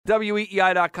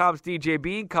WEEI.com's DJ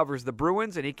Bean covers the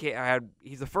Bruins, and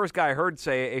he's the first guy I heard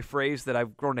say a phrase that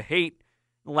I've grown to hate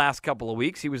in the last couple of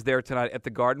weeks. He was there tonight at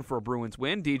the Garden for a Bruins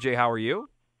win. DJ, how are you?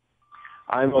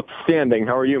 I'm outstanding.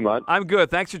 How are you, Mutt? I'm good.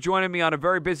 Thanks for joining me on a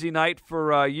very busy night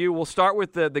for you. We'll start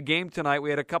with the game tonight. We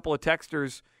had a couple of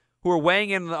texters who are weighing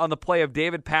in on the play of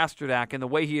David Pastrnak and the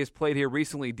way he has played here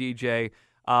recently, DJ.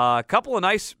 A couple of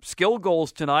nice skill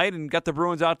goals tonight and got the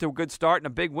Bruins out to a good start and a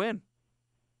big win.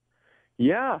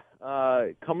 Yeah,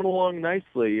 coming along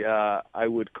nicely. I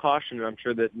would caution, and I'm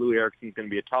sure that Louis Eriksson is going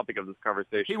to be a topic of this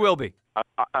conversation. He will be.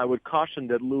 I would caution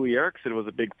that Louis Eriksson was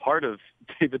a big part of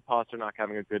David Pastrnak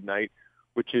having a good night,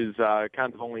 which is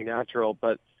kind of only natural.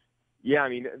 But, yeah, I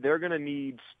mean, they're going to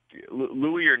need,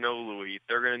 Louis or no Louis,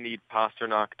 they're going to need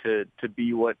Pastrnak to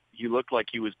be what he looked like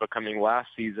he was becoming last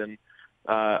season.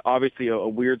 Obviously, a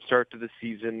weird start to the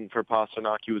season for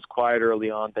Pastrnak. He was quiet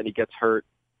early on, then he gets hurt,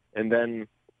 and then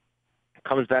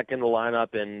comes back in the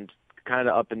lineup and kind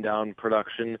of up and down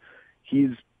production. He's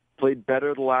played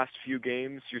better the last few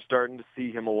games. You're starting to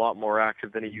see him a lot more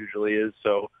active than he usually is.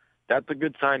 So that's a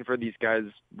good sign for these guys,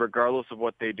 regardless of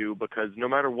what they do, because no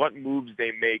matter what moves they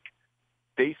make,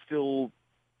 they still,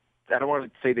 I don't want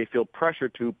to say they feel pressure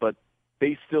to, but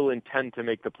they still intend to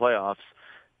make the playoffs.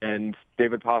 And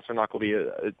David Pastrnak will be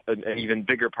an even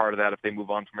bigger part of that if they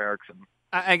move on from Eriksson.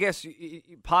 I guess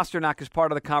Pastrnak is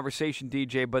part of the conversation,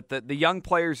 DJ, but the young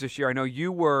players this year, I know you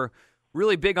were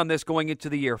really big on this going into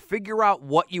the year. Figure out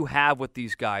what you have with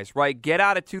these guys, right? Get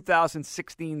out of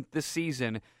 2016 this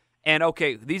season, and,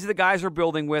 okay, these are the guys we're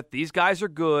building with. These guys are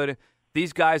good.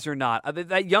 These guys are not.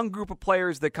 That young group of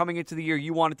players that coming into the year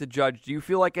you wanted to judge, do you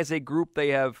feel like as a group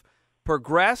they have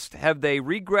progressed? Have they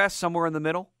regressed somewhere in the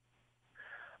middle?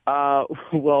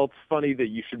 Well, it's funny that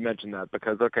you should mention that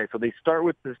because, okay, so they start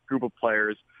with this group of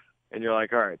players, and you're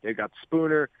like, all right, they've got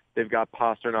Spooner, they've got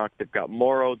Pastrnak, they've got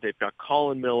Morrow, they've got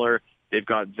Colin Miller, they've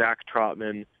got Zach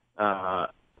Trotman.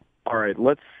 All right,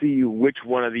 let's see which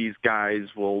one of these guys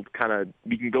will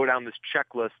we can go down this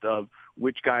checklist of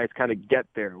which guys kind of get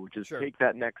there, which is take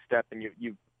that next step. And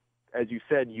you, as you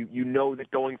said, you know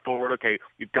that going forward, okay,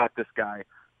 you've got this guy.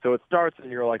 So it starts and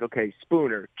you're like, okay,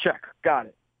 Spooner, check, got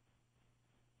it.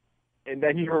 And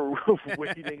then you're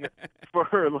waiting for,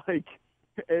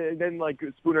 and then,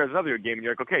 Spooner has another game, and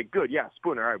you're like, okay, good, yeah,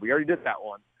 Spooner, all right, we already did that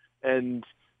one. And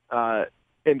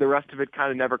the rest of it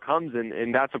kind of never comes,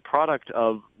 and that's a product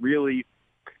of really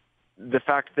the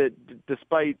fact that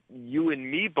despite you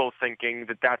and me both thinking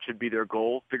that should be their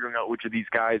goal, figuring out which of these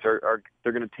guys are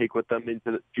they're going to take with them into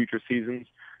the future seasons,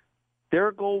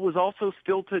 their goal was also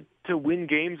still to win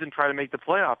games and try to make the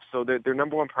playoffs. So their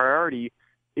number one priority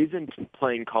isn't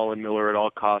playing Colin Miller at all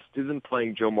costs, isn't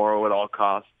playing Joe Morrow at all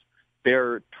costs.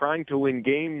 They're trying to win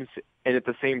games and at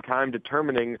the same time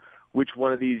determining which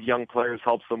one of these young players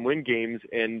helps them win games.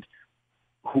 And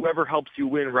whoever helps you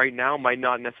win right now might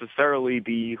not necessarily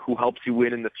be who helps you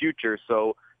win in the future.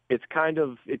 So it kind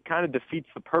of defeats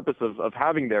the purpose of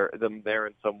having them there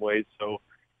in some ways. So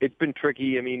it's been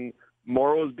tricky. I mean,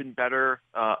 Morrow's been better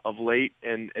of late,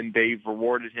 and they've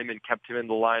rewarded him and kept him in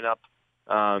the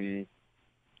lineup.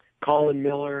 Colin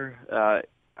Miller,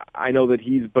 I know that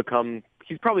he's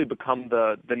probably become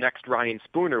the next Ryan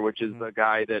Spooner, which is the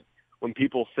guy that when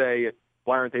people say,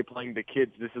 why aren't they playing the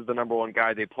kids, this is the number one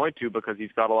guy they point to because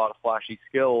he's got a lot of flashy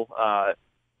skill.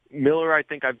 Miller, I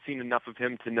think I've seen enough of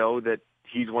him to know that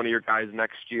he's one of your guys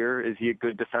next year. Is he a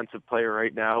good defensive player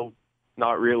right now?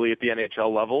 Not really at the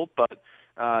NHL level, but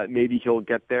maybe he'll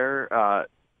get there.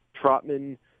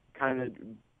 Trotman, kind of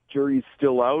jury's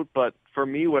still out, but for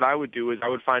me, what I would do is I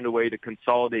would find a way to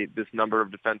consolidate this number of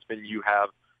defensemen you have,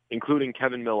 including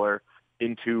Kevin Miller,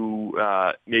 into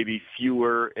maybe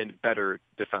fewer and better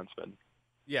defensemen.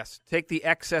 Yes, take the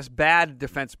excess bad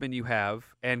defensemen you have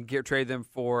and trade them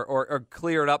for, or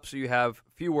clear it up so you have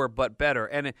fewer but better.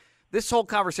 And this whole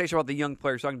conversation about the young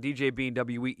players, talking DJ Bean,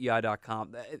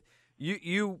 WEEI.com,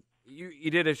 you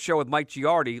did a show with Mike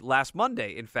Giardi last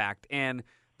Monday, in fact, and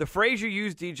the phrase you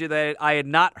used, DJ, that I had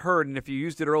not heard, and if you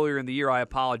used it earlier in the year, I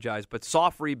apologize, but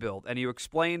soft rebuild. And you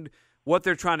explained what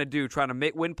they're trying to do, trying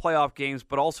to win playoff games,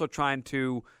 but also trying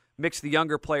to mix the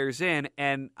younger players in.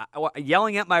 And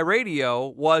yelling at my radio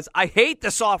was, I hate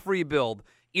the soft rebuild.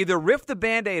 Either rip the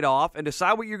Band-Aid off and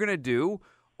decide what you're going to do,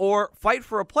 or fight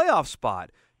for a playoff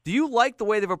spot. Do you like the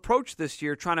way they've approached this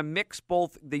year, trying to mix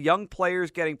both the young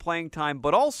players getting playing time,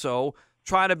 but also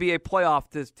trying to be a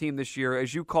playoff team this year,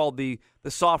 as you called the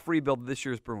soft rebuild of this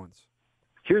year's Bruins?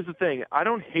 Here's the thing. I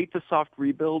don't hate the soft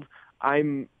rebuild.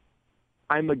 I'm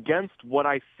against what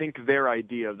I think their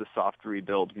idea of the soft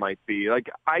rebuild might be.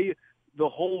 The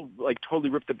whole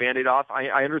totally rip the Band-Aid off.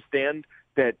 I understand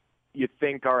that you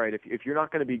think, all right, if you're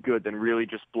not going to be good, then really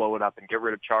just blow it up and get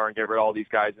rid of Char and get rid of all these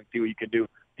guys and see what you can do.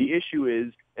 The issue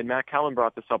is, and Matt Callan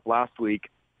brought this up last week,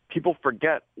 people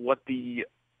forget what the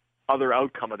other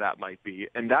outcome of that might be.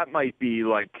 And that might be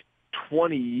like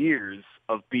 20 years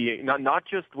of being, not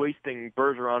just wasting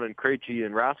Bergeron and Krejci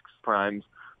and Rask's primes,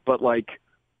 but like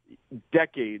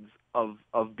decades of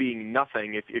being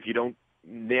nothing if you don't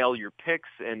nail your picks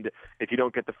and if you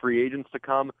don't get the free agents to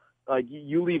come.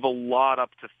 You leave a lot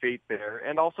up to fate there,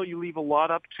 and also you leave a lot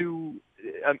up to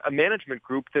a management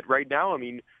group that right now, I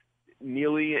mean,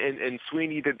 Neely and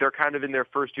Sweeney, that they're kind of in their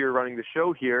first year running the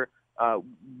show here.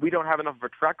 We don't have enough of a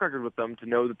track record with them to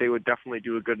know that they would definitely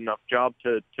do a good enough job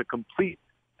to complete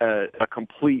a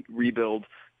complete rebuild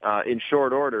in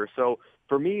short order. So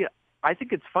for me, I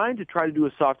think it's fine to try to do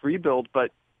a soft rebuild,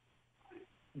 but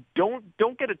don't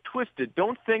get it twisted.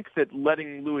 Don't think that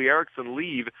letting Louis Eriksson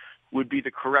leave would be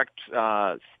the correct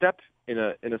step in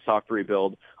a soft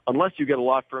rebuild. Unless you get a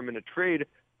lot for him in a trade,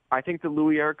 I think that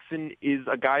Louis Eriksson is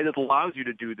a guy that allows you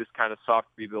to do this kind of soft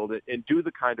rebuild and do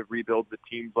the kind of rebuild that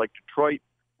teams like Detroit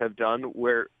have done,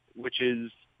 which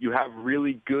is you have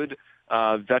really good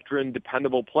veteran,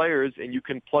 dependable players, and you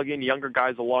can plug in younger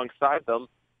guys alongside them,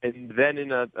 and then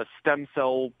in a stem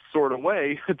cell sort of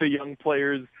way, the young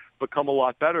players become a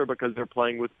lot better because they're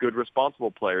playing with good,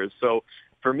 responsible players. So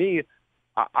for me,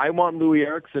 I want Louis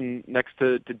Eriksson next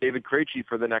to David Krejci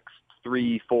for the next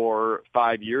 3, 4,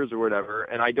 5 years or whatever.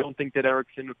 And I don't think that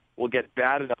Eriksson will get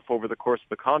bad enough over the course of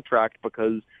the contract,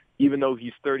 because even though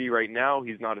he's 30 right now,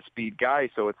 he's not a speed guy.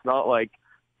 So it's not like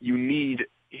you need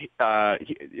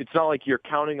it's not like you're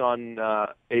counting on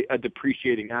a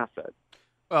depreciating asset.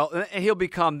 Well, and he'll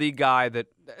become the guy that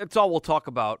it's all we'll talk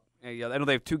about. I know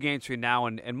they have 2 games between now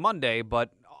and Monday,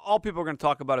 but all people are going to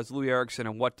talk about is Louis Eriksson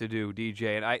and what to do,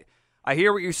 DJ. And I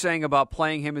hear what you're saying about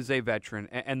playing him as a veteran,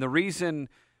 and the reason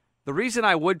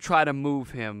I would try to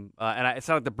move him, and it's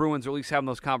not like the Bruins are at least having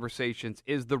those conversations,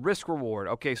 is the risk reward.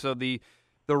 Okay, so the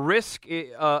risk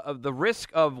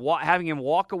of having him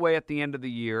walk away at the end of the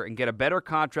year and get a better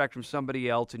contract from somebody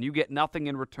else, and you get nothing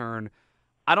in return.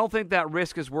 I don't think that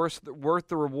risk is worth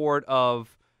the reward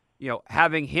of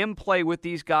having him play with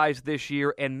these guys this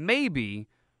year and maybe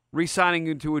re-signing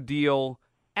into a deal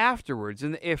afterwards.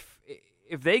 And if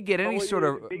they get any sort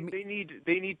of they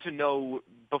need to know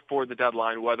before the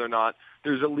deadline whether or not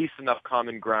there's at least enough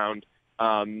common ground.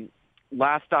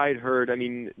 Last I'd heard, I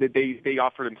mean, they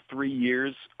offered him 3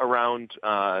 years around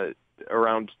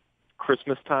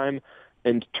Christmas time,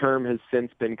 and term has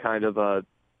since been kind of a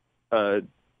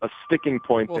sticking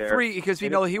point there. 3, because he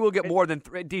will get more than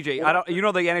DJ. I don't. The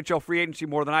NHL free agency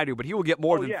more than I do, but he will get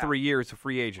more than 3 years of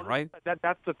free agent, right?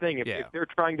 That's the thing. If they're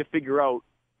trying to figure out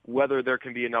whether there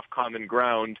can be enough common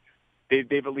ground,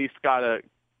 they've at least got to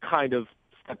kind of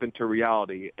step into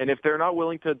reality. And if they're not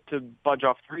willing to budge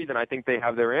off 3, then I think they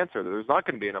have their answer. There's not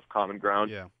going to be enough common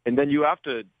ground. Yeah. And then you have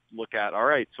to look at, all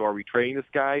right, so are we trading this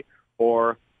guy,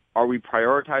 or are we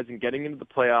prioritizing getting into the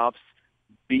playoffs,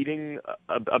 beating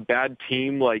a bad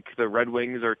team like the Red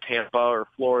Wings or Tampa or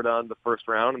Florida in the first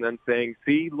round, and then saying,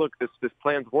 see, look, this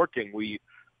plan's working. We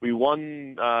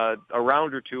won a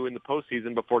round or 2 in the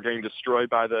postseason before getting destroyed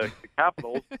by the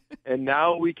Capitals, and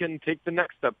now we can take the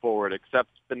next step forward, except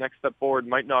the next step forward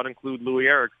might not include Louis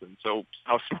Eriksson. So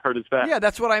how smart is that? Yeah,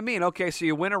 that's what I mean. Okay, so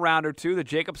you win a round or 2. The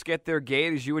Jacobs get their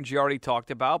gate, as you and G already talked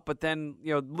about, but then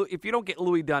if you don't get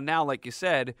Louis done now, like you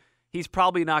said, he's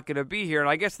probably not going to be here. And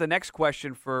I guess the next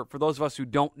question for those of us who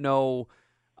don't know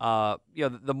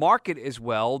the market as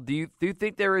well, do you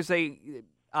think there is a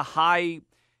high...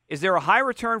 Is there a high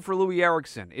return for Louis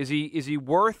Eriksson? Is he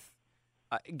worth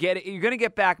getting? You're going to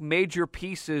get back major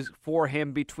pieces for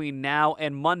him between now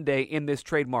and Monday in this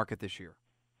trade market this year.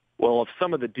 Well, if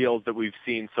some of the deals that we've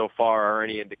seen so far are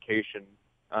any indication,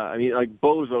 I mean, like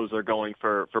Bozos are going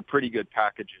for pretty good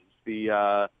packages.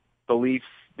 The Leafs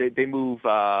they move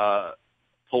Polak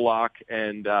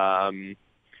and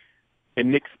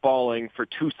Nick Spalling for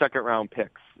 2 second-round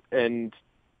picks, and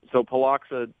so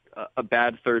Polak's a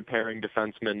bad third-pairing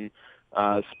defenseman.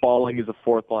 Spalling is a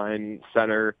fourth-line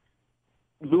center.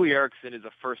 Louis Eriksson is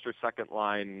a first- or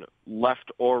second-line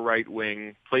left or right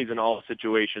wing, plays in all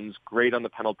situations, great on the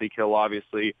penalty kill,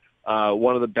 obviously.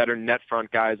 One of the better net front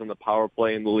guys on the power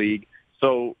play in the league.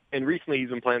 So, and recently he's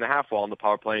been playing the half wall on the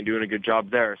power play and doing a good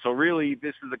job there. So really,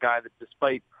 this is a guy that,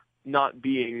 despite not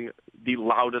being the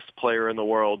loudest player in the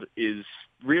world, is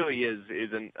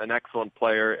an excellent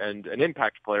player and an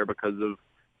impact player because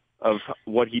of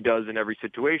what he does in every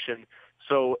situation.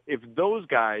 So if those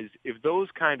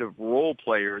kind of role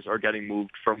players are getting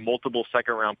moved from multiple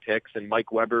second-round picks, and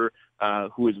Mike Weber,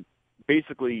 who is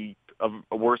basically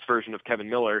a worse version of Kevin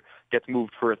Miller gets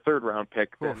moved for a third-round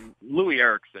pick, then Louis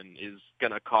Eriksson is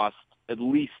going to cost at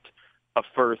least a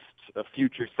first, a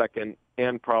future second,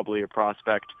 and probably a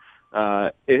prospect.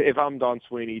 If I'm Don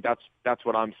Sweeney, that's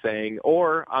what I'm saying.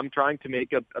 Or I'm trying to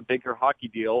make a bigger hockey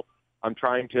deal. I'm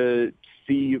trying to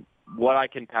see what I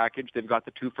can package. They've got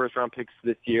the 2 first-round picks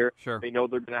this year. Sure. They know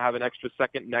they're going to have an extra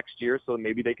second next year, so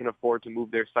maybe they can afford to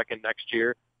move their second next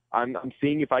year. I'm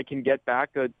seeing if I can get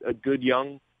back a good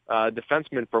young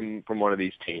defenseman from one of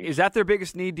these teams. Is that their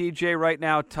biggest need, DJ, right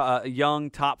now, a young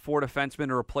top 4 defenseman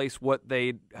to replace what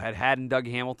they had in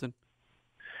Dougie Hamilton?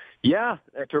 Yeah,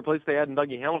 to replace they had in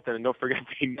Dougie Hamilton, and don't forget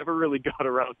they never really got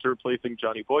around to replacing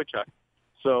Johnny Boychuk.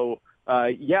 So,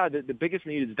 the biggest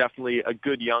need is definitely a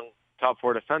good young top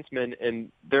 4 defenseman,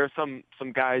 and there are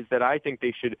some guys that I think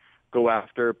they should go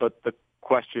after, but the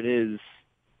question is,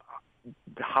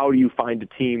 how do you find a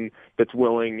team that's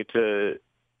willing to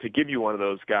give you one of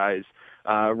those guys?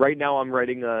 Right now I'm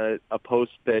writing a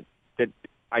post that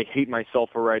I hate myself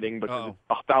for writing because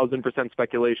it's 1,000%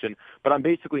 speculation, but I'm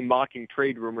basically mocking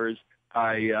trade rumors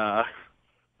by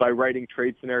writing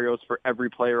trade scenarios for every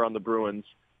player on the Bruins.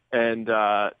 And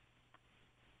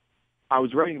I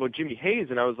was writing about Jimmy Hayes,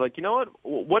 and I was like, you know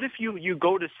what if you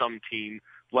go to some team,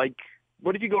 like,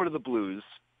 what if you go to the Blues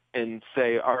and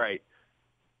say, all right,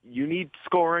 you need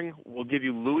scoring, we'll give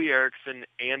you Louis Eriksson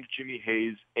and Jimmy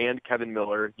Hayes and Kevin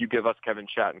Miller. You give us Kevin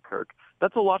Shattenkirk.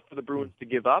 That's a lot for the Bruins to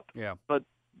give up, but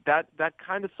that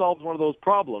kind of solves one of those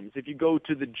problems. If you go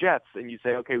to the Jets and you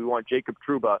say, okay, we want Jacob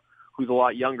Trouba, who's a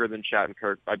lot younger than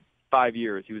Shattenkirk by 5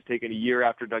 years. He was taken a year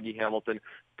after Dougie Hamilton.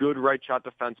 Good right-shot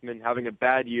defenseman, having a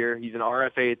bad year. He's an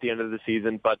RFA at the end of the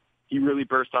season, but he really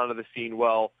burst onto the scene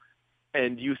well.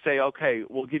 And you say, okay,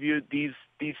 we'll give you these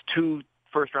 2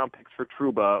 first-round picks for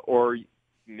Trouba, or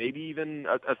maybe even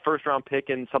a first-round pick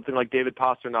and something like David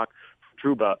Pastrnak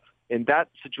for Trouba. In that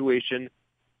situation,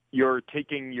 you're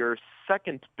taking your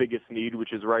second biggest need,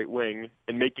 which is right wing,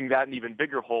 and making that an even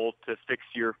bigger hole to fix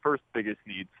your first biggest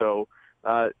need. So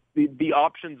the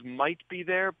options might be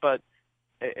there, but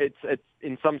it's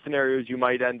in some scenarios you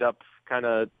might end up kind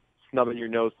of snubbing your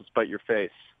nose to spite your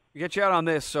face. Get you out on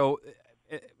this. So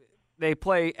they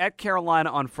play at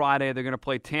Carolina on Friday. They're going to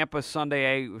play Tampa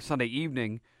Sunday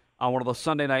evening on one of those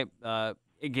Sunday night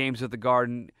games at the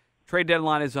Garden. Trade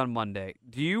deadline is on Monday.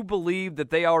 Do you believe that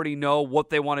they already know what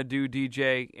they want to do,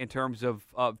 DJ, in terms of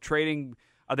trading?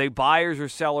 Are they buyers or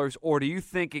sellers, or do you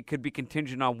think it could be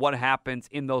contingent on what happens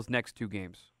in those next 2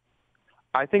 games?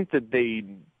 I think that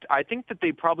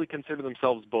they probably consider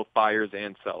themselves both buyers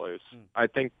and sellers. I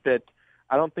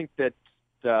don't think that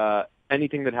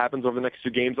anything that happens over the next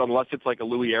 2 games, unless it's like a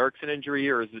Louis Eriksson injury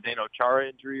or a Zdeno Chara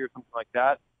injury or something like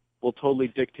that, will totally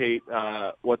dictate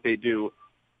what they do.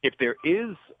 If there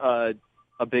is a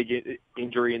big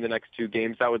injury in the next 2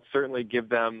 games, that would certainly give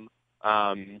them,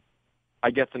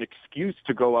 I guess, an excuse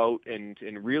to go out and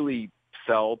really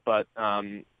sell. But,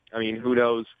 who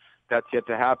knows? That's yet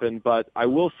to happen. But I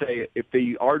will say, if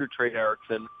they are to trade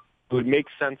Eriksson, it would make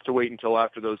sense to wait until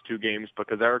after those 2 games,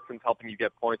 because Eriksson's helping you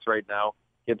get points right now.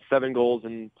 He had 7 goals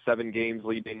in 7 games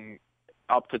leading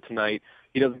up to tonight.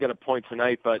 He doesn't get a point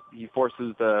tonight, but he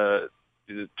forces the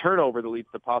turnover that leads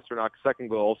to Pasternak's second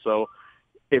goal. So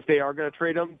if they are going to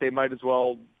trade him, they might as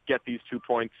well get these 2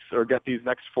 points or get these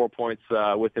next 4 points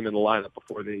with him in the lineup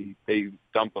before they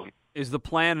dump him. Is the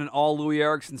plan an all Louis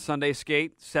Eriksson Sunday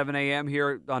skate, 7 a.m.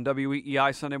 here on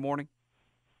WEEI Sunday morning?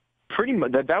 Pretty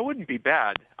much. That wouldn't be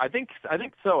bad. I think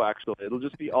so, actually. It'll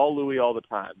just be all Louis all the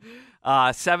time.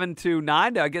 7 to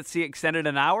 9. Do I get to see extended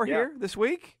an hour here this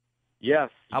week? Yes.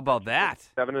 How about that?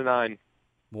 7 to 9.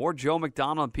 More Joe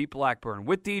McDonald and Pete Blackburn.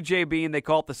 With DJ Bean, they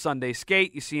call it the Sunday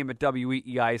Skate. You see him at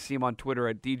WEEI. You see him on Twitter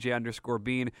at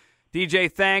DJ_Bean. DJ,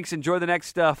 thanks. Enjoy the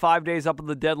next 5 days up on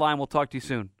the deadline. We'll talk to you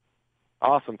soon.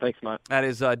 Awesome. Thanks, Mike. That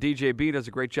is DJ Bean. Does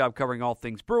a great job covering all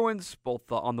things Bruins,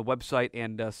 both on the website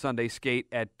and Sunday Skate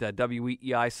at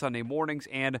WEEI Sunday mornings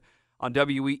and on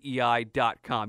WEEI.com.